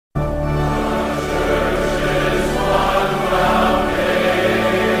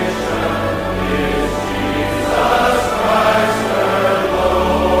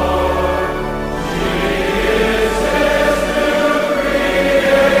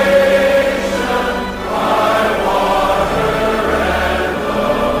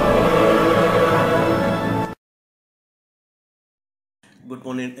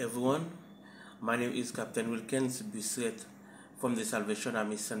My name is Captain Wilkings, Buissereth from the Salvation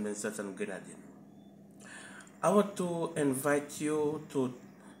Army St. Vincent and Grenadine. I want to invite you to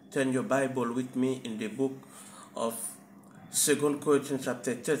turn your Bible with me in the book of 2 Corinthians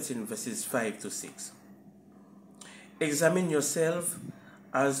chapter 13 verses 5 to 6. Examine yourself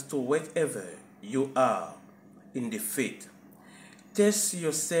as to whatever you are in the faith. Test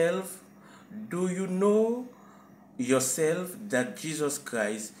yourself. Do you know yourself that Jesus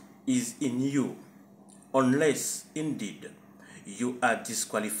Christ is in you, unless indeed you are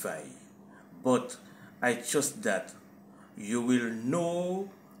disqualified? But I trust that you will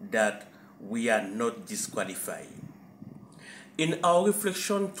know that we are not disqualified. In our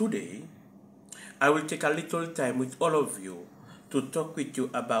reflection today, I will take a little time with all of you to talk with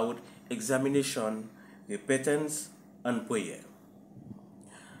you about examination, repentance, and prayer.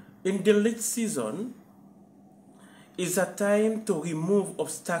 In the Lent season is a time to remove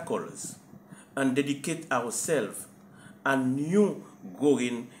obstacles and dedicate ourselves a new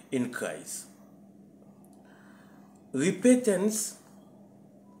growing in Christ. Repentance,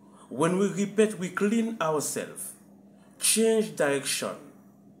 when we repent, we clean ourselves, change direction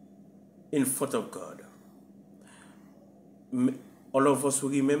in front of God. All of us will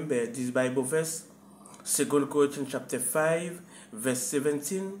remember this Bible verse, 2 Corinthians chapter 5, verse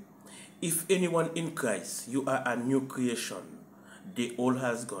 17. If anyone in Christ, you are a new creation. The old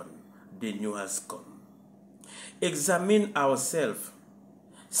has gone, the new has come. Examine ourselves.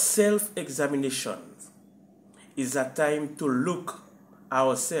 Self-examination is a time to look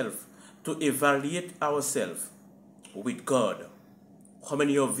ourselves, to evaluate ourselves with God. How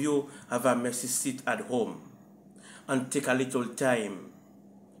many of you have a mercy seat at home and take a little time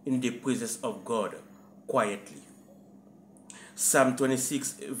in the presence of God quietly? Psalm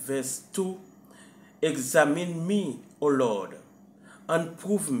 26 verse 2, examine me, O Lord, and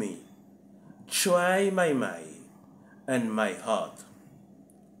prove me. Try my mind and my heart.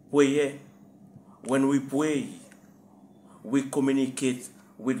 Prayer. When we pray, we communicate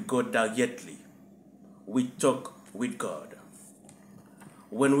with God directly. We talk with God.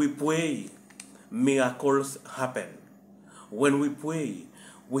 When we pray, miracles happen. When we pray,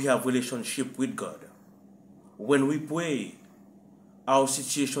 we have relationship with God. When we pray, our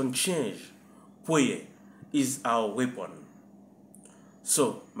situation change. Prayer is our weapon.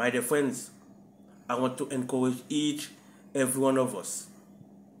 So, my dear friends, I want to encourage every one of us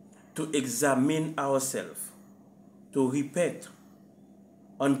to examine ourselves, to repent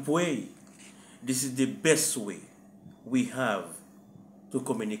and pray. This is the best way we have to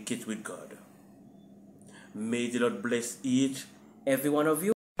communicate with God. May the Lord bless every one of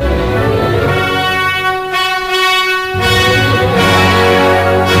you.